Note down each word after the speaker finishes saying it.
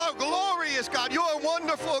God. You are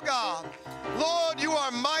wonderful, God. Lord, you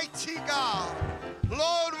are mighty, God.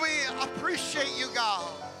 Lord, we appreciate you, God.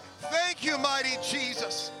 Thank you, mighty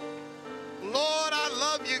Jesus. Lord, I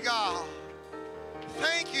love you, God.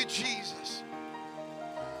 Thank you, Jesus.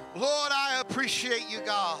 Lord, I appreciate you,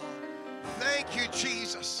 God. Thank you,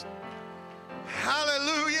 Jesus.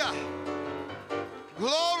 Hallelujah.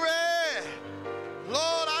 Glory.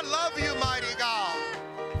 Lord, I love you, mighty God.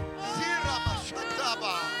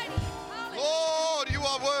 Lord, you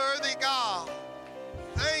are worthy, God.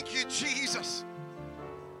 Thank you, Jesus.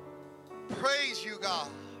 Praise you, God.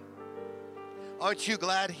 Aren't you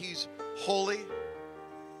glad he's holy?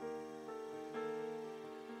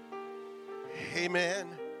 Amen.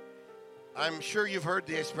 I'm sure you've heard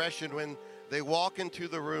the expression, when they walk into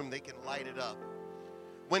the room, they can light it up.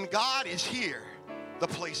 When God is here, the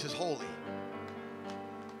place is holy.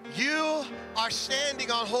 You are standing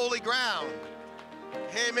on holy ground.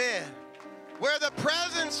 Amen. Where the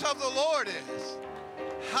presence of the Lord is.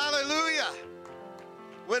 Hallelujah.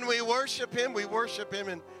 When we worship him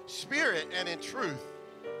in spirit and in truth.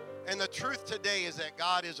 And the truth today is that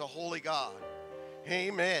God is a holy God.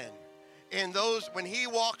 Amen. And when he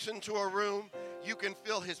walks into a room, you can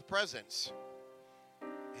feel his presence.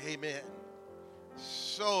 Amen.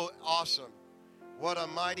 So awesome. What a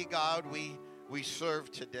mighty God we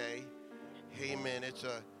serve today. Amen.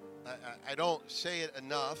 I don't say it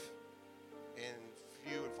enough, and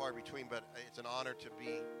few and far between, but it's an honor to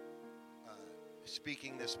be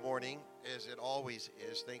speaking this morning, as it always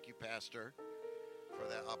is. Thank you, Pastor, for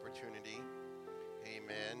that opportunity.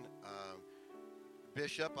 Amen.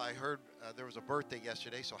 Bishop, I heard there was a birthday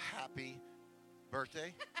yesterday, so happy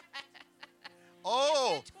birthday.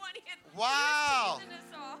 Oh, wow.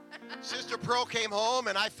 Sister Pearl came home,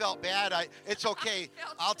 and I felt bad. It's okay.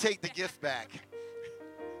 I'll take the gift back.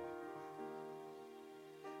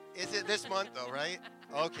 Is it this month, though, right?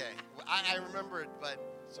 Okay. I remember it, but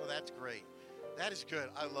so that's great. That is good.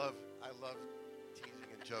 I love teasing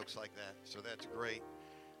and jokes like that, so that's great.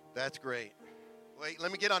 That's great. Wait,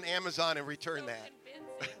 let me get on Amazon and return that.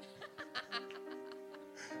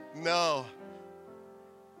 No.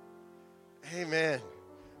 Amen.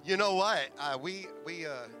 You know what?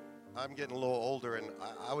 I'm getting a little older, and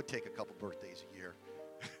I would take a couple birthdays a year.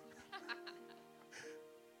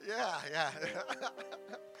 Yeah.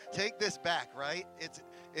 Take this back, right?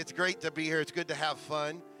 It's great to be here. It's good to have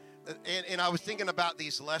fun. And I was thinking about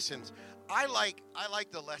these lessons. I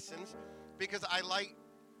like the lessons because I like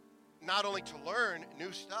not only to learn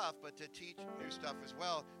new stuff, but to teach new stuff as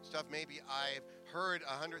well. Stuff maybe I've heard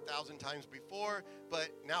 100,000 times before, but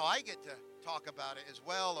now I get to talk about it as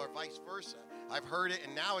well, or vice versa. I've heard it,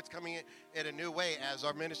 and now it's coming in a new way as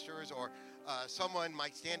our ministers or someone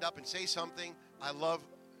might stand up and say something. I love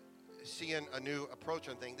seeing a new approach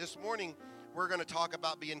on things. This morning, we're going to talk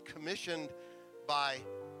about being commissioned by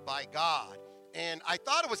God. And I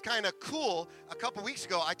thought it was kind of cool. A couple weeks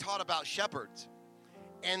ago, I taught about shepherds.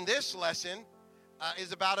 And this lesson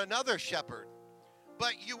is about another shepherd.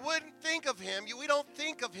 But you wouldn't think of him, we don't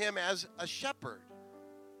think of him as a shepherd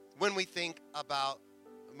when we think about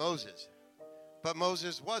Moses. But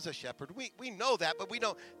Moses was a shepherd. We know that, but we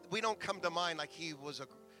don't come to mind like he was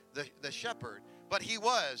the shepherd. But he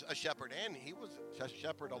was a shepherd, and he was a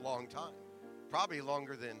shepherd a long time. Probably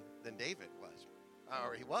longer than David was.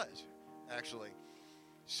 Or he was, actually.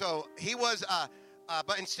 So he was,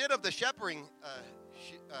 but instead of the shepherding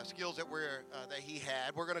skills that he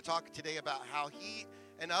had, we're going to talk today about how he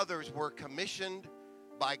and others were commissioned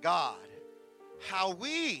by God. How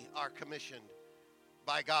we are commissioned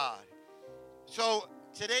by God. So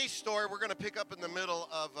today's story, we're going to pick up in the middle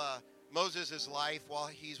of Moses' life while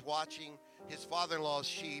he's watching his father-in-law's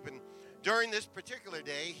sheep. And during this particular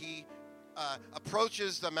day, he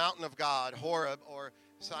approaches the mountain of God, Horeb or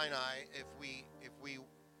Sinai,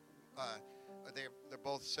 they're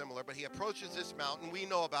both similar, but he approaches this mountain. We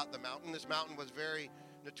know about the mountain. This mountain was very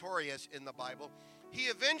notorious in the Bible. He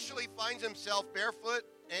eventually finds himself barefoot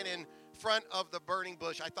and in front of the burning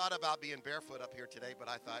bush. I thought about being barefoot up here today, but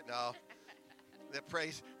I thought, no, the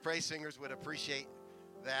praise singers would appreciate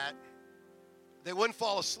that. They wouldn't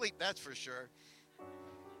fall asleep, that's for sure.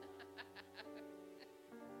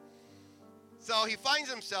 So he finds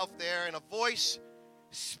himself there, and a voice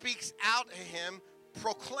speaks out to him,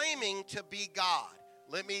 proclaiming to be God.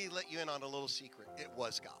 Let me let you in on a little secret. It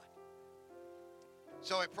was God.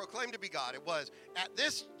 So it proclaimed to be God. It was. At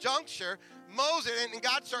this juncture, Moses, and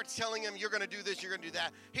God starts telling him, you're going to do this, you're going to do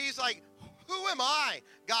that. He's like, who am I,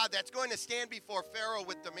 God, that's going to stand before Pharaoh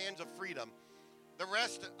with demands of freedom? The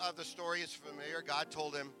rest of the story is familiar. God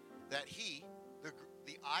told him that he,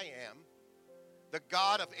 the I am, the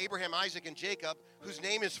God of Abraham, Isaac, and Jacob, whose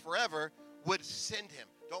name is forever, would send him.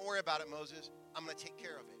 Don't worry about it, Moses. I'm going to take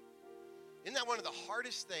care of it. Isn't that one of the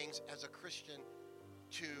hardest things as a Christian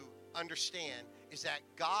to understand, is that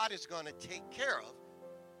God is going to take care of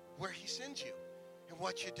where he sends you and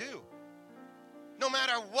what you do. No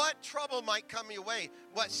matter what trouble might come your way,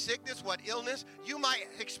 what sickness, what illness, you might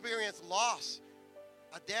experience loss,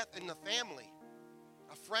 a death in the family,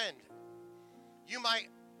 a friend. You might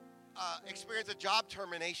experience a job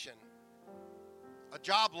termination, a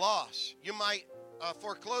job loss. You might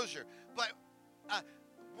foreclosure. But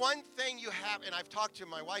one thing you have, and I've talked to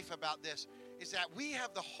my wife about this, is that we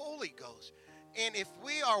have the Holy Ghost. And if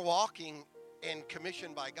we are walking and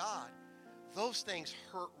commissioned by God, those things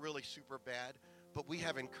hurt really super bad, but we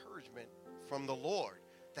have encouragement from the Lord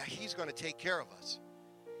that he's going to take care of us.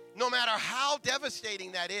 No matter how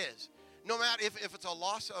devastating that is, no matter if it's a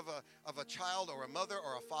loss of a child or a mother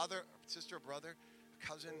or a father, a sister, a brother, a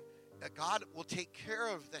cousin, God will take care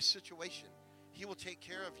of that situation. He will take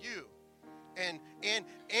care of you.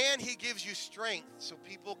 And he gives you strength so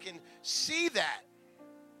people can see that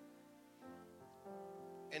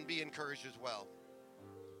and be encouraged as well.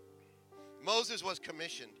 Moses was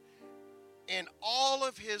commissioned, and all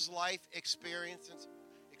of his life experiences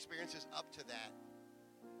up to that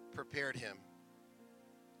prepared him.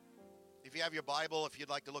 If you have your Bible, if you'd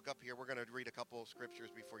like to look up here, we're going to read a couple of scriptures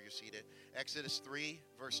before you're seated. Exodus 3,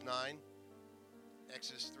 verse 9.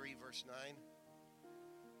 Exodus 3, verse 9.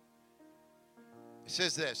 It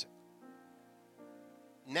says this: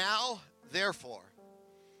 Now, therefore,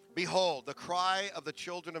 behold, the cry of the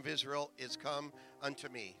children of Israel is come unto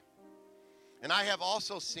me. And I have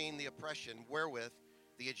also seen the oppression wherewith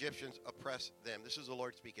the Egyptians oppress them. This is the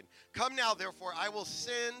Lord speaking. Come now, therefore, I will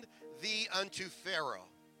send thee unto Pharaoh,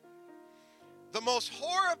 the most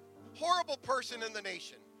horrible person in the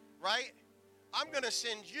nation, right? I'm going to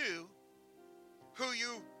send you, who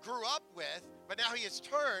you grew up with, but now he has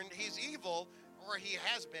turned, he's evil, or he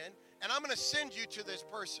has been, and I'm going to send you to this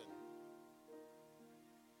person.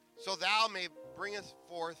 So thou may bringeth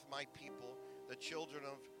forth my people, the children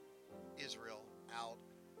of Israel, out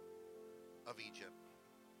of Egypt.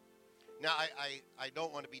 Now, I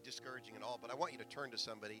don't want to be discouraging at all, but I want you to turn to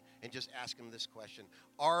somebody and just ask them this question.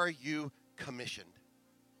 Are you commissioned?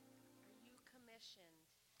 Are you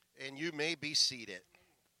commissioned? And you may be seated.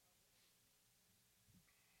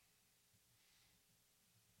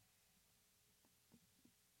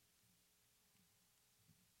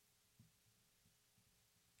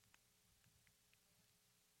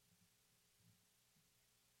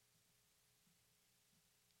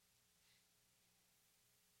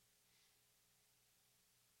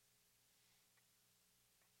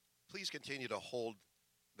 Please continue to hold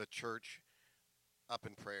the church up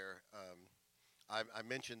in prayer. I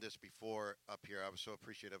mentioned this before up here. I was so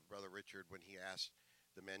appreciative of Brother Richard when he asked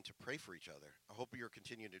the men to pray for each other. I hope you're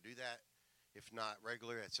continuing to do that, if not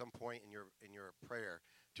regularly, at some point in your prayer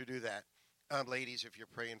to do that. Ladies, if you're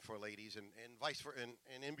praying for ladies, and vice versa,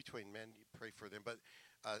 and in between men, you pray for them. But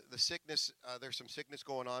the sickness, there's some sickness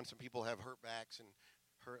going on. Some people have hurt backs and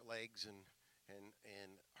hurt legs and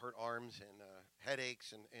hurt arms and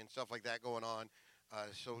headaches and stuff like that going on.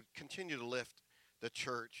 So continue to lift the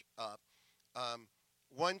church up.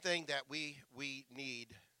 One thing that we need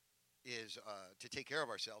is to take care of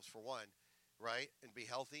ourselves, for one, right, and be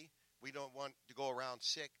healthy. We don't want to go around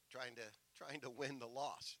sick trying to win the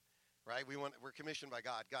loss, right? We're commissioned by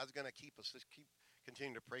God. God's going to keep us. Let's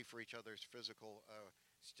continue to pray for each other's physical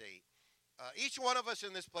state. Each one of us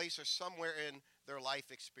in this place are somewhere in their life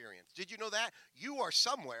experience. Did you know that? You are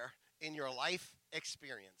somewhere in your life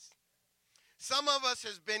experience. Some of us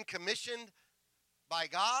has been commissioned by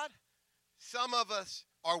God. Some of us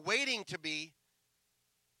are waiting to be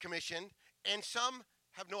commissioned, and some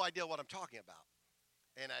have no idea what I'm talking about.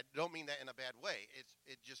 And I don't mean that in a bad way.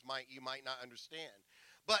 You might not understand.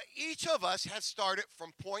 But each of us has started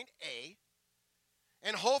from point A,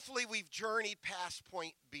 and hopefully we've journeyed past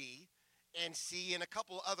point B and C and a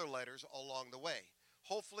couple of other letters along the way.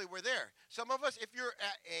 Hopefully we're there. Some of us, if you're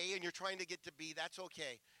at A and you're trying to get to B, that's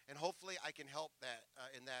okay. And hopefully I can help that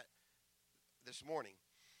in that this morning.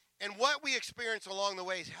 And what we experience along the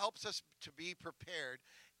way helps us to be prepared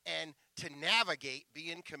and to navigate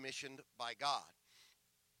being commissioned by God.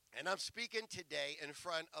 And I'm speaking today in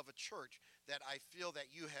front of a church that I feel that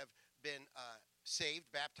you have been saved,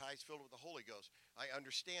 baptized, filled with the Holy Ghost. I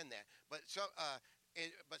understand that.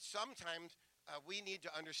 But sometimes we need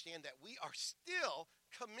to understand that we are still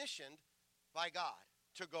commissioned by God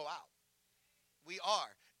to go out. We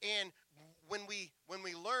are. And when we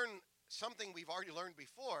learn something we've already learned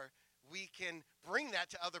before, we can bring that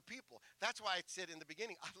to other people. That's why I said in the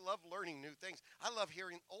beginning, I love learning new things. I love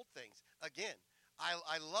hearing old things again.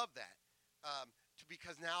 I love that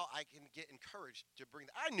because now I can get encouraged to bring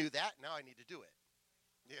that. I knew that. Now I need to do it.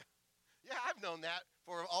 Yeah. Yeah, I've known that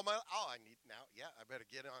for all my, I need now. Yeah, I better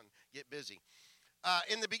get busy.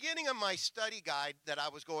 In the beginning of my study guide that I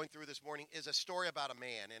was going through this morning is a story about a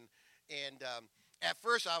man. And at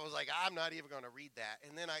first I was like, I'm not even going to read that.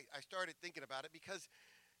 And then I started thinking about it because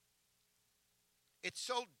it's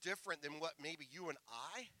so different than what maybe you and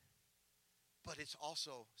I, but it's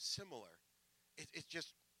also similar. It's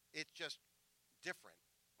just different,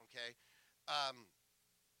 okay?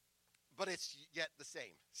 But it's yet the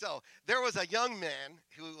same. So there was a young man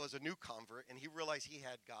who was a new convert, and he realized he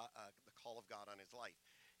had God, the call of God on his life.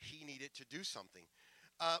 He needed to do something,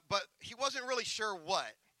 but he wasn't really sure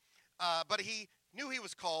what. But he knew he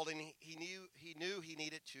was called, and he knew he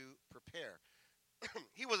needed to prepare.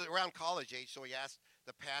 He was around college age, so he asked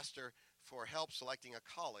the pastor for help selecting a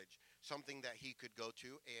college, something that he could go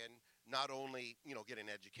to and not only, get an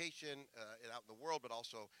education out in the world, but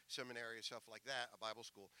also seminary and stuff like that, a Bible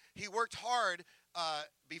school. He worked hard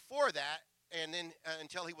before that, and then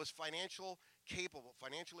until he was financially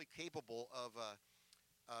capable of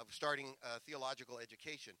starting theological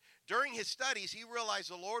education. During his studies, he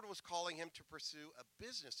realized the Lord was calling him to pursue a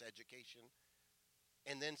business education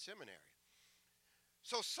and then seminary.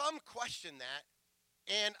 So some questioned that,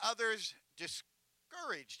 and others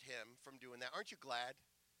discouraged him from doing that. Aren't you glad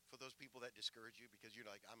for those people that discourage you, because you're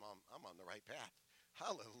like, I'm on the right path?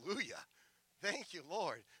 Hallelujah. Thank you,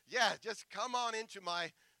 Lord. Yeah, just come on into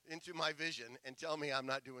my vision and tell me I'm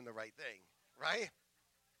not doing the right thing, right?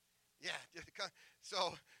 Yeah.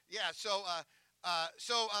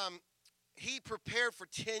 He prepared for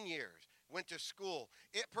 10 years, went to school.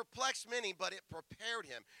 It perplexed many, but it prepared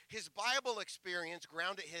him. His Bible experience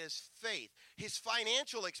grounded his faith. His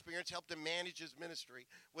financial experience helped him manage his ministry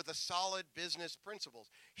with a solid business principles.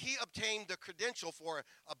 He obtained the credential for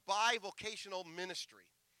a bivocational ministry.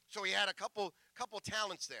 So he had a couple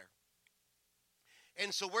talents there.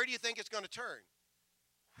 And so where do you think it's going to turn?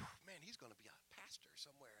 Man, he's going to be a pastor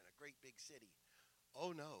somewhere in a great big city.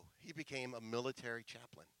 Oh, no. He became a military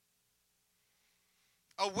chaplain.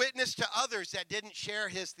 A witness to others that didn't share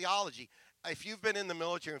his theology. If you've been in the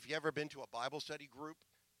military, if you've ever been to a Bible study group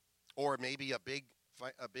or maybe a big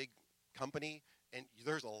company, and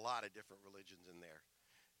there's a lot of different religions in there.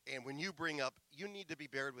 And when you bring up, you need to be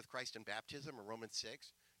buried with Christ in baptism in Romans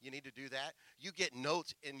 6, you need to do that. You get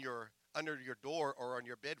notes under your door or on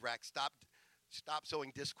your bed rack, stop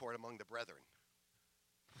sowing discord among the brethren.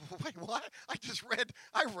 Wait, what? I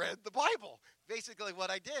read the Bible. Basically what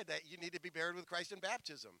I did, that you need to be buried with Christ in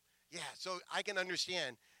baptism. Yeah, so I can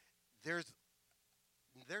understand there's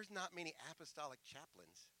not many apostolic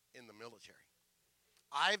chaplains in the military.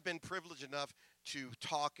 I've been privileged enough to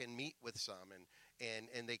talk and meet with some,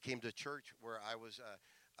 and they came to church where I was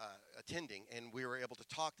attending, and we were able to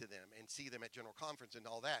talk to them and see them at General Conference and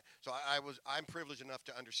all that. So I'm privileged enough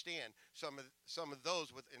to understand some of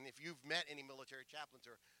those. And if you've met any military chaplains,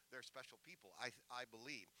 they're special people, I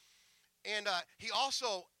believe. And he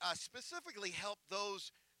also specifically helped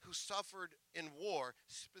those who suffered in war,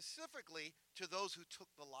 specifically to those who took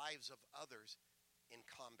the lives of others in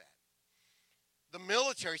combat. The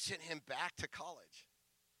military sent him back to college,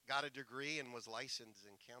 got a degree, and was licensed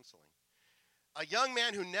in counseling. A young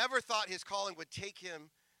man who never thought his calling would take him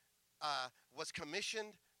was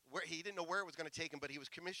commissioned. He didn't know where it was going to take him, but he was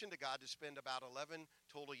commissioned to God to spend about 11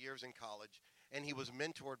 total years in college, and he was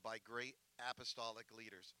mentored by great apostolic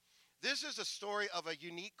leaders. This is a story of a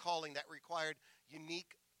unique calling that required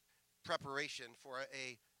unique preparation for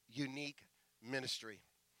a unique ministry.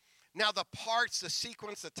 Now, the parts, the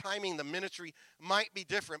sequence, the timing, the ministry might be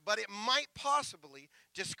different, but it might possibly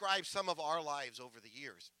describe some of our lives over the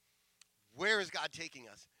years. Where is God taking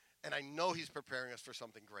us? And I know he's preparing us for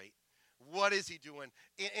something great. What is he doing?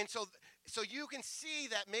 And so you can see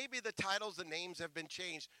that maybe the titles, the names have been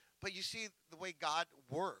changed, but you see the way God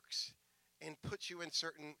works and puts you in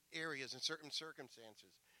certain areas, in certain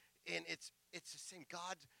circumstances. And it's the same.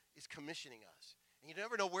 God is commissioning us. And you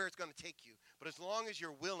never know where it's going to take you. But as long as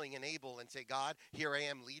you're willing and able and say, God, here I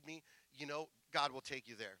am, lead me, God will take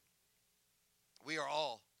you there. We are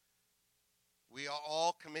all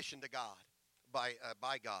commissioned to God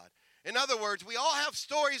by God. In other words, we all have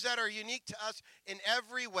stories that are unique to us in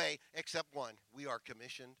every way except one. We are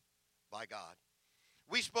commissioned by God.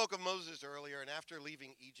 We spoke of Moses earlier, and after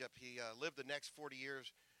leaving Egypt, he lived the next 40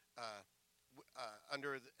 years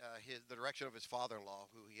under the direction of his father-in-law,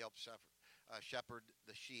 who he helped shepherd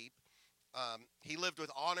the sheep. He lived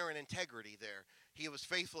with honor and integrity there. He was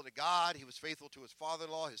faithful to God. He was faithful to his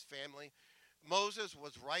father-in-law, his family. Moses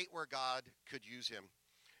was right where God could use him.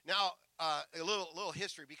 Now, a little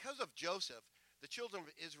history. Because of Joseph, the children of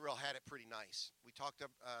Israel had it pretty nice. We talked,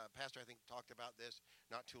 Pastor, I think, talked about this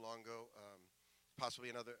not too long ago. Possibly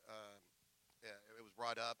another, it was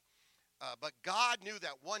brought up. But God knew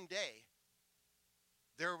that one day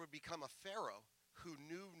there would become a Pharaoh who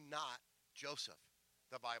knew not Joseph,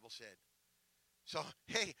 the Bible said. So,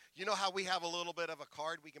 hey, you know how we have a little bit of a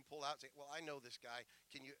card we can pull out and say, well, I know this guy.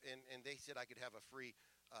 Can you? And they said I could have a free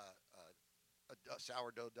a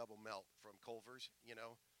sourdough double melt from Culver's, you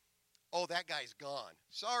know. Oh, that guy's gone.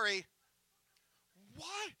 Sorry.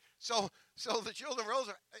 What? So the children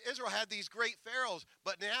of Israel had these great pharaohs,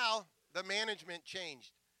 but now the management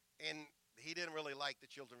changed, and he didn't really like the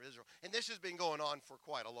children of Israel. And this has been going on for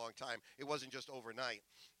quite a long time. It wasn't just overnight.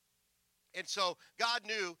 And so God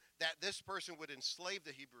knew that this person would enslave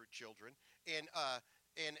the Hebrew children,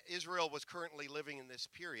 and Israel was currently living in this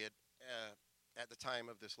period at the time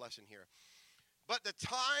of this lesson here. But the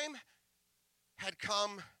time had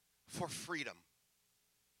come for freedom,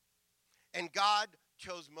 and God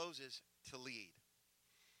chose Moses to lead.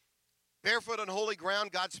 Barefoot on holy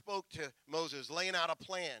ground, God spoke to Moses, laying out a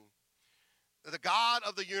plan. The God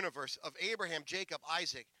of the universe, of Abraham, Jacob,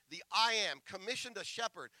 Isaac, the I Am, commissioned a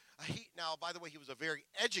shepherd. Now, by the way, he was a very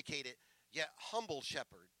educated yet humble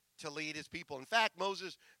shepherd to lead his people. In fact,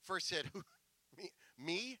 Moses first said,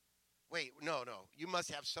 me? Wait, no, you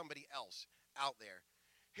must have somebody else out there.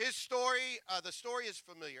 His story, the story is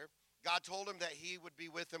familiar. God told him that he would be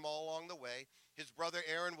with him all along the way. His brother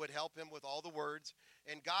Aaron would help him with all the words.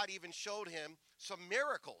 And God even showed him some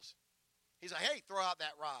miracles. He's like, hey, throw out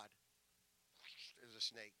that rod. There's a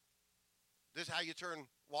snake. This is how you turn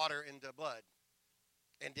water into blood.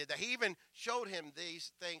 And did that. He even showed him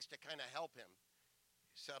these things to kind of help him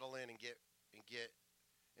settle in and get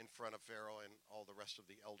in front of Pharaoh and all the rest of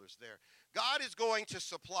the elders there. God is going to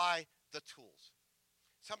supply the tools.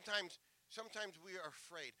 Sometimes we are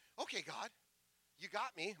afraid. Okay, God, you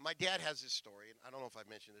got me. My dad has this story, and I don't know if I've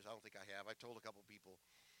mentioned this. I don't think I have. I told a couple people.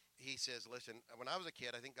 He says, listen, when I was a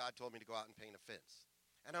kid, I think God told me to go out and paint a fence.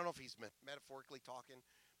 I don't know if he's metaphorically talking,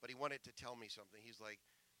 but he wanted to tell me something. He's like,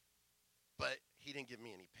 but he didn't give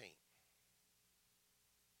me any paint.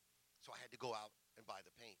 So I had to go out and buy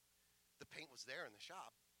the paint. The paint was there in the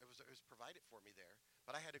shop. It was provided for me there,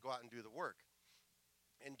 but I had to go out and do the work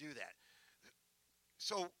and do that.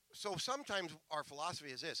 So sometimes our philosophy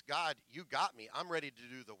is this: God, you got me. I'm ready to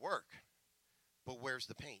do the work, but where's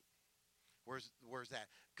the paint? Where's that?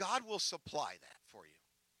 God will supply that for you.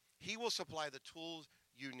 He will supply the tools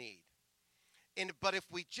you need. But if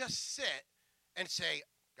we just sit and say,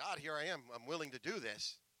 God, here I am. I'm willing to do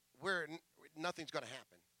this. Nothing's going to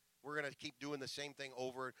happen. We're going to keep doing the same thing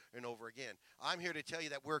over and over again. I'm here to tell you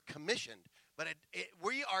that we're commissioned. But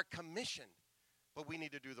we are commissioned, but we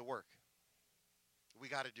need to do the work. We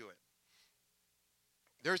got to do it.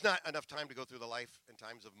 There's not enough time to go through the life and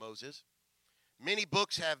times of Moses. Many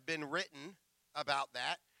books have been written about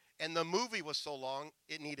that, and the movie was so long,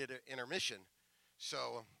 it needed an intermission.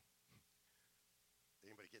 So,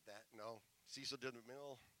 anybody get that? No? Cecil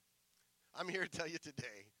DeMille? I'm here to tell you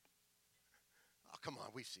today. Oh, come on,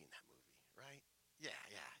 we've seen that movie, right? Yeah.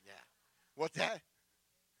 What's that?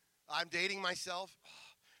 I'm dating myself?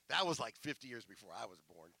 Oh, that was like 50 years before I was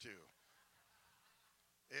born, too.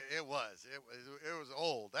 It was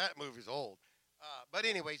old. That movie's old. But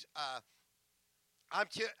anyways,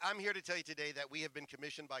 I'm here to tell you today that we have been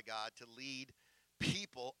commissioned by God to lead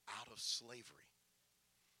people out of slavery,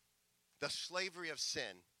 the slavery of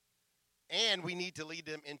sin, and we need to lead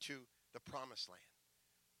them into the promised land,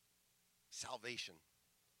 salvation.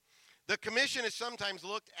 The commission is sometimes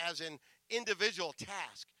looked as an individual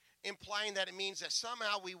task, implying that it means that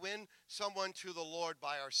somehow we win someone to the Lord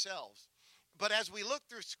by ourselves. But as we look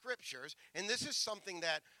through scriptures, and this is something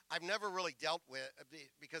that I've never really dealt with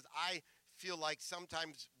because I feel like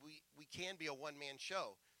sometimes we can be a one-man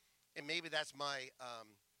show. And maybe that's my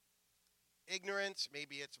ignorance.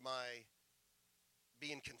 Maybe it's my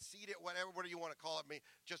being conceited, whatever you want to call it, me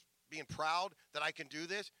just being proud that I can do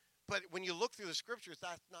this. But when you look through the scriptures,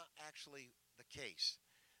 that's not actually the case.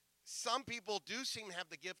 Some people do seem to have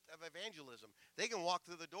the gift of evangelism. They can walk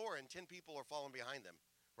through the door and 10 people are following behind them,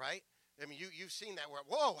 right? I mean, you've seen that where,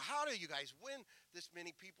 whoa, how do you guys win this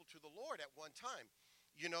many people to the Lord at one time?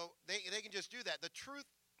 You know, they can just do that. The truth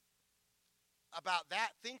about that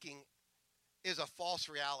thinking is a false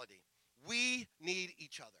reality. We need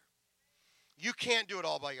each other. You can't do it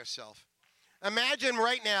all by yourself. Imagine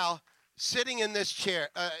right now sitting in this chair,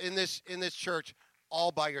 in this church,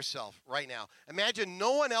 all by yourself right now. Imagine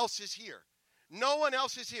no one else is here. No one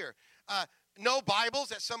else is here. No Bibles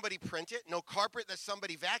that somebody printed, no carpet that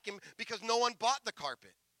somebody vacuumed because no one bought the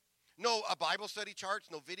carpet. No Bible study charts,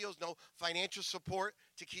 no videos, no financial support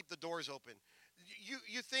to keep the doors open.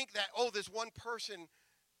 You think that, oh, this one person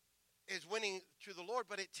is winning to the Lord,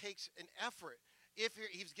 but it takes an effort. If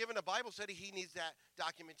he's given a Bible study, he needs that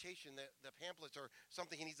documentation, the pamphlets or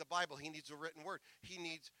something. He needs a Bible. He needs a written word. He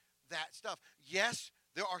needs that stuff. Yes,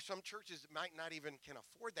 there are some churches that might not even can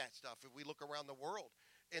afford that stuff if we look around the world,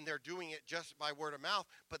 and they're doing it just by word of mouth,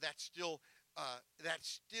 but that still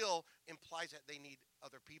implies that they need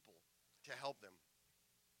other people to help them.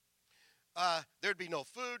 There'd be no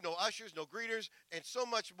food, no ushers, no greeters, and so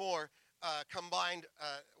much more combined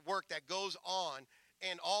work that goes on,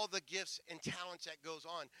 and all the gifts and talents that goes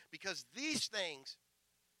on, because these things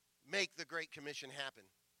make the Great Commission happen.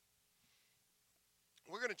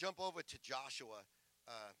 We're going to jump over to Joshua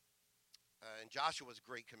and Joshua's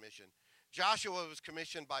Great Commission. Joshua was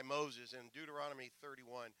commissioned by Moses in Deuteronomy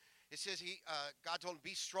 31. It says God told him,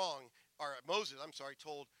 be strong, or Moses,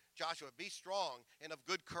 told Joshua, be strong and of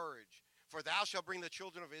good courage, for thou shalt bring the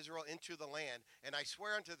children of Israel into the land, and I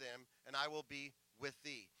swear unto them, and I will be with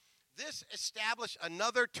thee. This established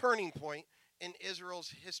another turning point in Israel's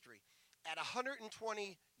history. At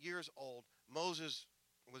 120 years old, Moses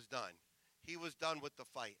was done. He was done with the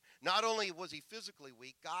fight. Not only was he physically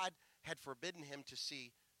weak, God had forbidden him to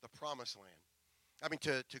see the promised land.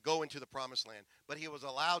 To go into the promised land, but he was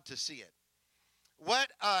allowed to see it. What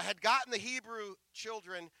had gotten the Hebrew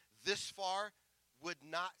children this far would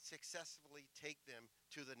not successfully take them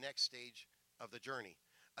to the next stage of the journey.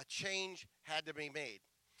 A change had to be made.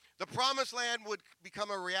 The promised land would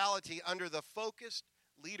become a reality under the focused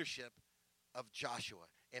leadership of Joshua.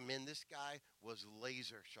 And man, this guy was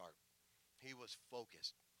laser sharp. He was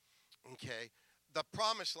focused. Okay. The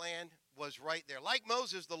promised land was right there. Like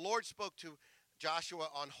Moses, the Lord spoke to Joshua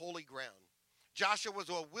on holy ground. Joshua was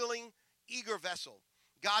a willing, eager vessel.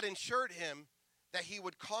 God ensured him that he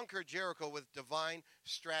would conquer Jericho with divine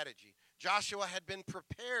strategy. Joshua had been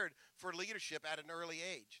prepared for leadership at an early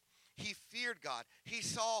age. He feared God. He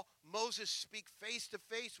saw Moses speak face to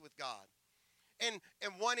face with God. And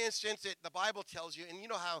in one instance, the Bible tells you, and you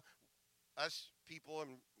know how us people,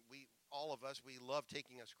 and all of us, we love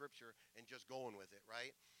taking a scripture and just going with it,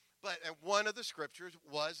 right? But one of the scriptures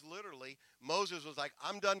was literally, Moses was like,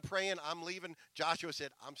 I'm done praying, I'm leaving. Joshua said,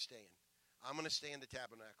 I'm staying. I'm going to stay in the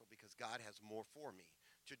tabernacle because God has more for me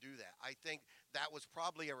to do that. I think that was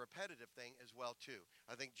probably a repetitive thing as well, too.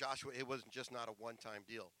 I think Joshua, it wasn't just not a one-time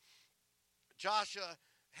deal. Joshua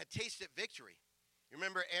had tasted victory. You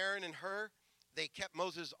remember Aaron and Hur? They kept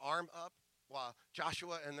Moses' arm up while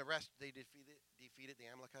Joshua and the rest, they defeated the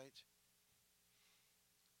Amalekites.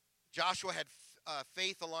 Joshua had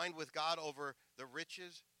faith aligned with God over the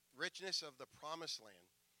richness of the promised land,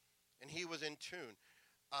 and he was in tune.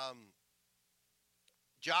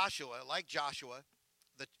 Joshua,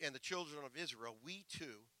 and the children of Israel, we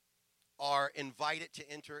too are invited to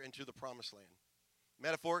enter into the promised land.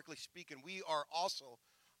 Metaphorically speaking, we are also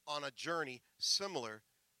on a journey similar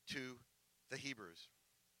to the Hebrews.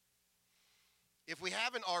 If we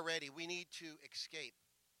haven't already, we need to escape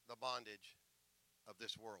the bondage of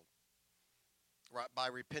this world by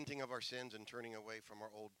repenting of our sins and turning away from our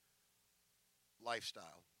old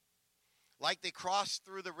lifestyle. Like they crossed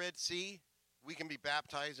through the Red Sea, we can be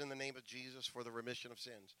baptized in the name of Jesus for the remission of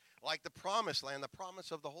sins. Like the promised land, the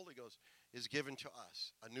promise of the Holy Ghost is given to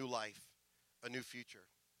us, a new life, a new future.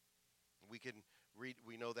 We can read,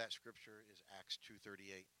 we know that scripture is Acts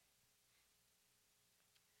 2:38.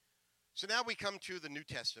 So now we come to the New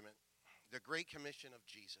Testament, the Great Commission of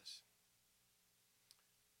Jesus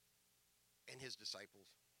and his disciples.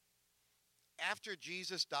 After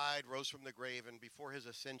Jesus died, rose from the grave, and before his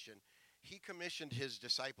ascension, he commissioned his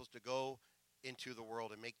disciples to go into the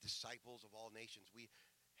world and make disciples of all nations. We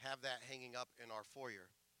have that hanging up in our foyer.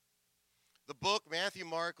 The book, Matthew,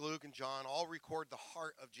 Mark, Luke, and John, all record the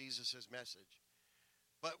heart of Jesus' message,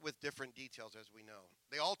 but with different details, as we know.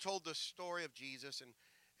 They all told the story of Jesus and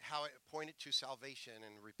how it pointed to salvation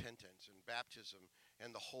and repentance and baptism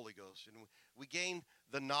and the Holy Ghost. And we gain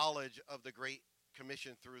the knowledge of the Great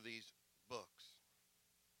Commission through these books.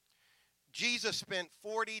 Jesus spent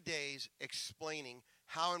 40 days explaining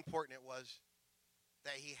how important it was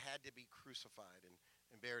that he had to be crucified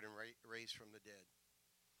and buried and raised from the dead.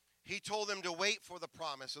 He told them to wait for the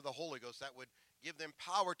promise of the Holy Ghost that would give them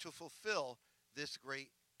power to fulfill this Great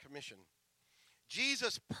Commission.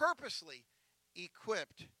 Jesus purposely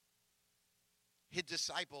equipped his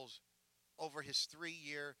disciples over his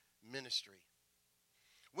 3-year ministry.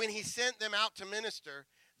 When he sent them out to minister,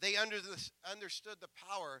 they understood the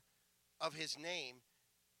power of his name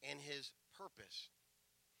and his purpose.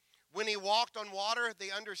 When he walked on water,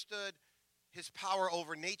 they understood his power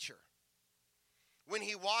over nature. When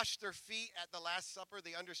he washed their feet at the Last Supper,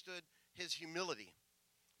 they understood his humility.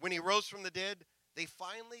 When he rose from the dead, they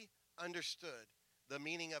finally understood the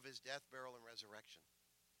meaning of his death, burial, and resurrection.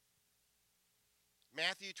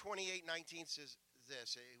 Matthew 28:19 says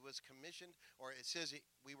this. It was commissioned, or it says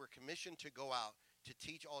we were commissioned to go out to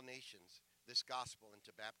teach all nations this gospel and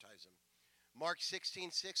to baptize them. Mark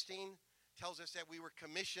 16:16 tells us that we were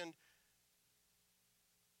commissioned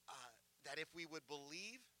that if we would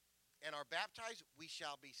believe and are baptized, we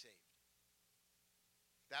shall be saved.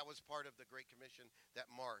 That was part of the Great Commission that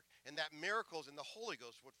Mark. And that miracles and the Holy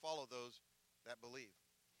Ghost would follow those that believe.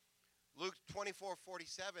 Luke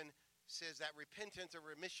 24:47 says that repentance and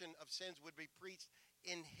remission of sins would be preached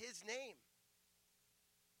in his name,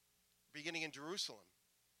 beginning in Jerusalem.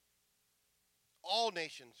 All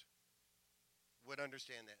nations would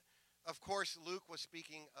understand that. Of course, Luke was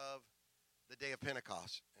speaking of the day of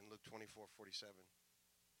Pentecost in Luke 24:47.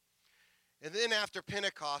 And then after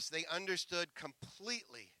Pentecost, they understood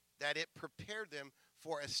completely that it prepared them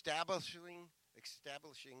for establishing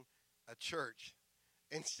a church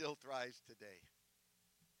and still thrives today.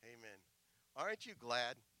 Amen. Aren't you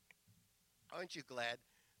glad? Aren't you glad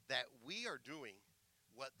that we are doing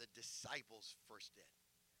what the disciples first did?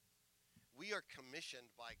 We are commissioned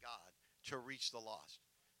by God to reach the lost,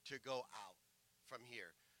 to go out from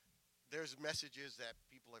here. There's messages that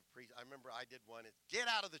people have preached. I remember I did one. It's get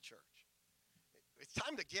out of the church. It's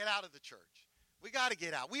time to get out of the church. We got to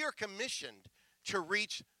get out. We are commissioned to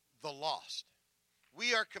reach the lost.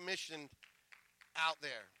 We are commissioned out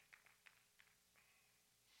there.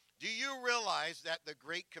 Do you realize that the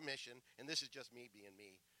Great Commission, and this is just me being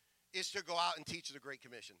me, is to go out and teach the Great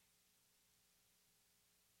Commission?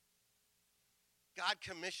 God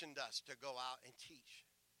commissioned us to go out and teach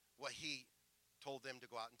what he told them to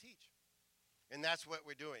go out and teach. And that's what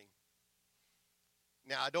we're doing.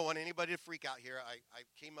 Now, I don't want anybody to freak out here. I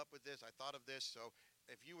came up with this. I thought of this. So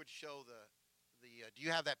if you would show the do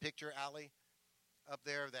you have that picture, Allie, up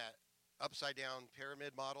there, that upside-down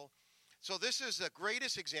pyramid model? So this is the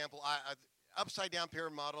greatest example, upside-down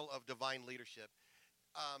pyramid model of divine leadership.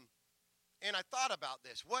 And I thought about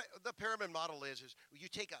this. What the pyramid model is you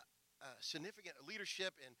take a significant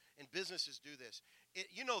leadership, and businesses do this.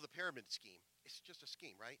 You know the pyramid scheme. It's just a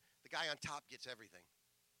scheme, right? The guy on top gets everything,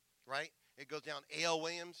 right? It goes down. A.L.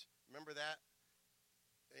 Williams, remember that?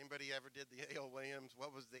 Anybody ever did the A.L. Williams?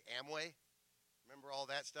 What was the Amway? Remember all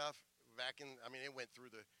that stuff? It went through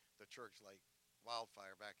the church like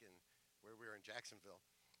wildfire back in where we were in Jacksonville.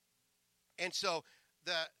 And so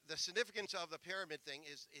the significance of the pyramid thing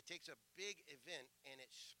is it takes a big event and it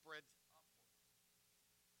spreads upward.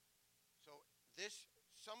 So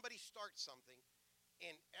somebody starts something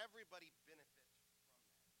and everybody benefits from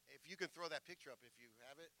that. If you can throw that picture up if you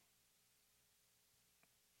have it.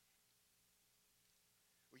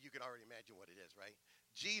 Well, you can already imagine what it is, right?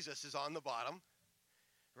 Jesus is on the bottom,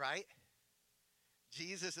 right?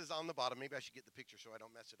 Jesus is on the bottom. Maybe I should get the picture so I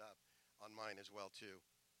don't mess it up on mine as well, too.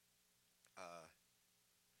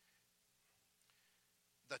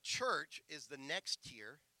 The church is the next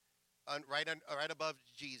tier, right above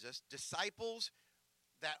Jesus. Disciples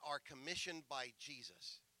that are commissioned by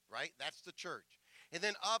Jesus, right? That's the church. And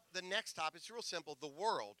then up the next top, it's real simple, the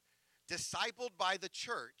world, discipled by the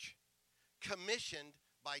church, commissioned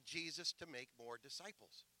by Jesus to make more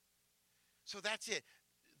disciples. So that's it.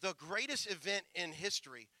 The greatest event in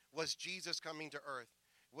history was Jesus coming to earth.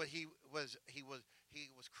 He was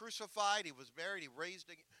crucified, he was buried, he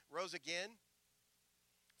rose again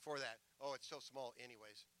for that. Oh, it's so small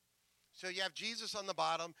anyways. So you have Jesus on the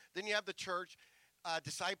bottom, then you have the church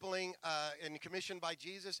discipling and commissioned by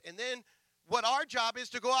Jesus, and then what our job is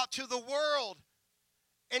to go out to the world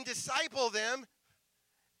and disciple them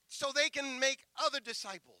so they can make other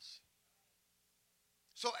disciples.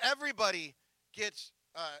 So everybody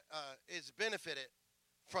is benefited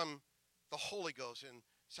from the Holy Ghost and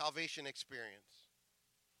salvation experience.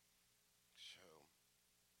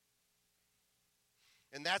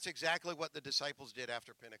 And that's exactly what the disciples did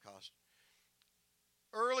after Pentecost.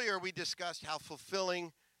 Earlier we discussed how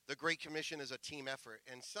fulfilling the Great Commission is a team effort,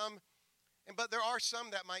 but there are some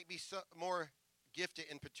that might be more gifted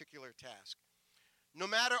in particular tasks. No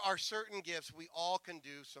matter our certain gifts, we all can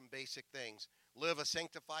do some basic things. Live a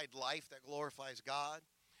sanctified life that glorifies God.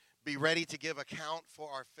 Be ready to give account for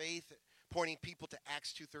our faith, pointing people to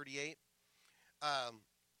Acts 2:38.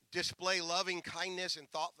 Display loving kindness and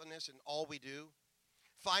thoughtfulness in all we do.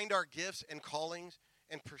 Find our gifts and callings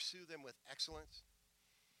and pursue them with excellence.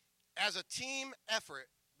 As a team effort,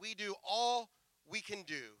 we do all we can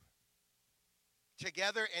do,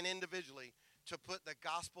 together and individually, to put the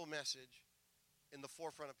gospel message in the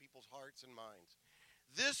forefront of people's hearts and minds.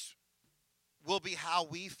 This will be how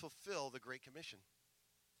we fulfill the Great Commission.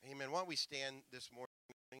 Amen. Why don't we stand this morning?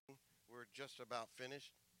 We're just about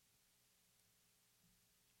finished.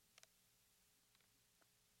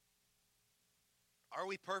 Are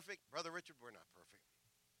we perfect? Brother Richard, we're not perfect.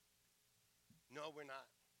 No, we're not.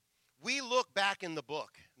 We look back in the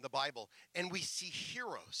book, the Bible, and we see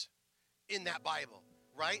heroes in that Bible,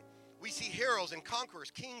 right? We see heroes and conquerors,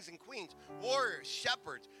 kings and queens, warriors,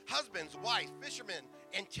 shepherds, husbands, wives, fishermen,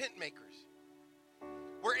 and tent makers.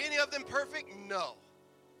 Were any of them perfect? No,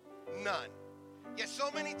 none. Yet so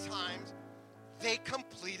many times they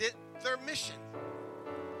completed their mission.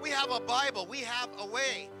 We have a Bible, we have a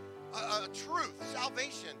way, a truth,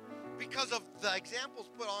 salvation, because of the examples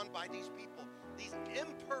put on by these people, these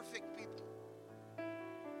imperfect people.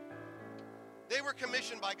 They were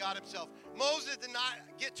commissioned by God himself. Moses did not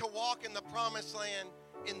get to walk in the promised land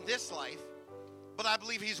in this life, but I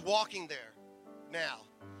believe he's walking there now.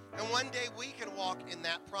 And one day we can walk in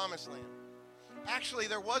that promised land. Actually,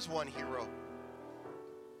 there was one hero,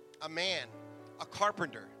 a man, a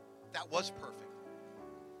carpenter that was perfect.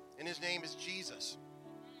 And his name is Jesus.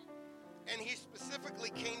 And he specifically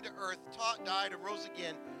came to earth, taught, died, and rose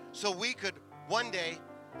again so we could one day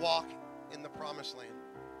walk in the promised land.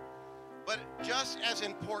 But just as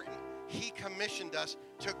important, he commissioned us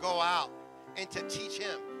to go out and to teach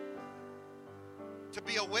him, to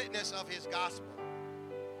be a witness of his gospel.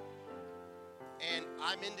 And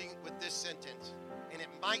I'm ending with this sentence, and it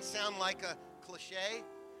might sound like a cliche,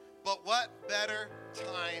 but what better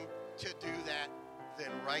time to do that than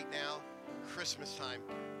right now, Christmas time?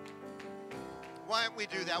 Why don't we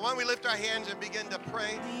do that? Why don't we lift our hands and begin to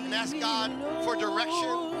pray and ask God for direction?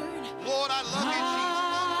 Lord, I love you, Jesus.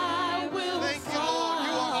 Thank you, Lord.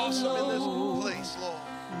 You are awesome in this place, Lord.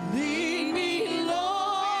 Lead me,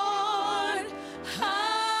 Lord. I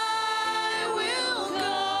will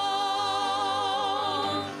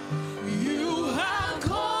go. You have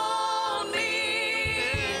called me,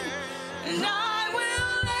 and I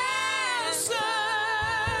will answer.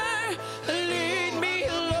 Lead me,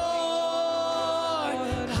 Lord.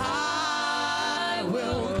 I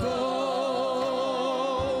will go.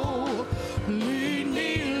 Lead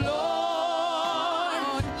me,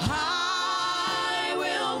 Lord. I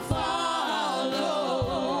will follow.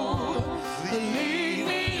 Lead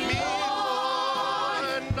me,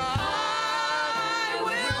 Lord. and I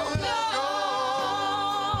will go.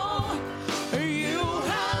 You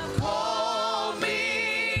have called me,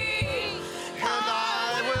 and I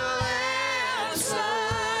will answer.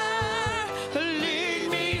 Lead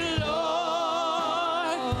me,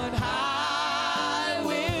 Lord. I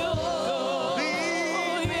will go.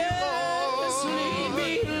 Lead me, Yes, lead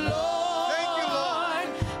me, Lord. Thank you, Lord.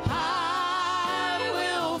 I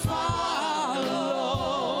will follow.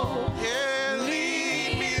 Yeah,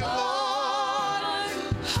 lead me, Lord.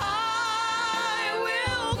 I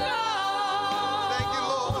will go. Thank you,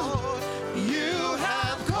 Lord. You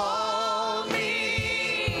have called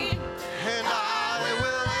me, And I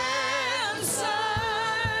will answer.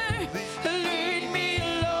 Lead me,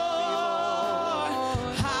 Lord.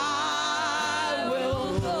 I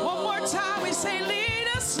will go. One more time, we say, lead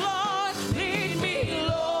us, Lord. Lead me,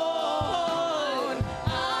 Lord.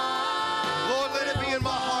 Lord, let it be in my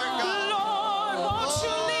heart, God. Lord, won't you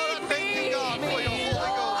Lord, lead I thank you, God, for your Holy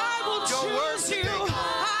Ghost. I will Your word choose you. today, God. I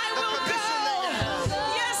The will commission that you go. have.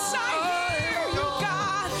 Yes, I hear you,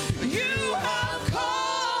 God. You have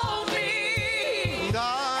called me, And and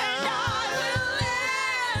I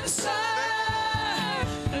will answer.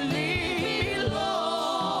 Lead me,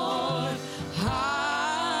 Lord.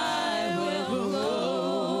 I will go.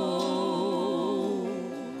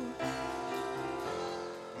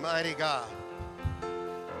 Mighty God.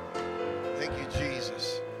 Thank you,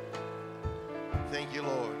 Jesus. Thank you,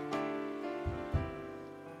 Lord.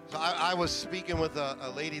 So I was speaking with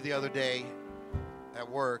a lady the other day at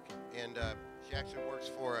work, and she actually works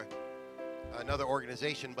for another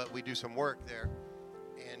organization, but we do some work there.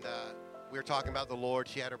 And we were talking about the Lord.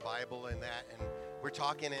 She had her Bible and that, and we're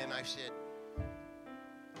talking, and I said,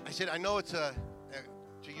 I know it's to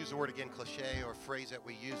use the word again, cliche or phrase that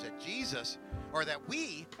we use, that Jesus, or that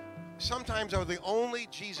we sometimes are the only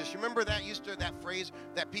Jesus. You remember that phrase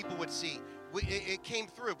that people would see? It came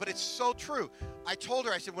through, but it's so true. I told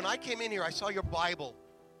her, I said, when I came in here, I saw your Bible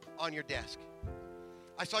on your desk.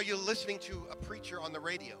 I saw you listening to a preacher on the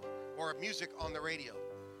radio or music on the radio.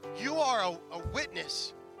 You are a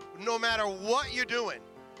witness no matter what you're doing.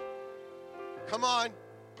 Come on.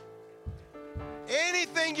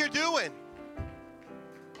 Anything you're doing.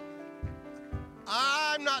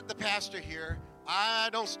 I'm not the pastor here. I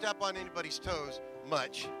don't step on anybody's toes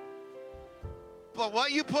much. But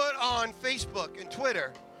what you put on Facebook and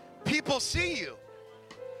Twitter, people see you.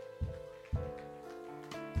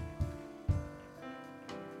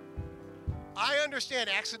 I understand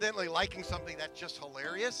accidentally liking something that's just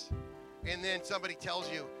hilarious, and then somebody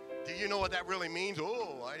tells you, do you know what that really means?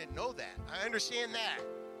 Oh, I didn't know that. I understand that.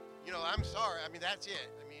 You know, I'm sorry. I mean, that's it.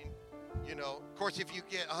 I mean, you know, of course, if you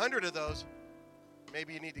get 100 of those,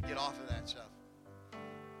 maybe you need to get off of that stuff.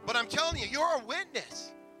 But I'm telling you, you're a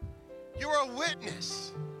witness. You're a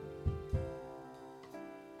witness.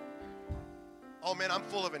 Oh, man, I'm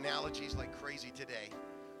full of analogies like crazy today.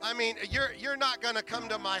 I mean, you're not going to come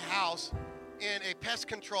to my house in a pest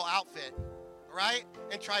control outfit, right,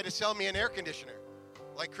 and try to sell me an air conditioner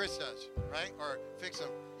like Chris does, right, or fix them.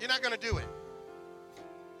 You're not going to do it.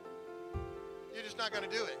 You're just not going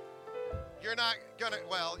to do it. You're not going to,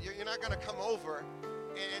 well, you're not going to come over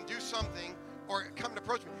and do something or come to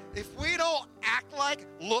approach me. If we don't act like,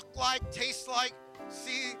 look like, taste like,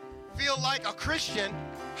 see, feel like a Christian,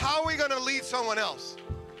 how are we going to lead someone else?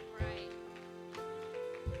 Right.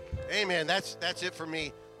 Amen. That's it for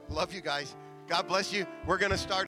me. Love you guys. God bless you. We're going to start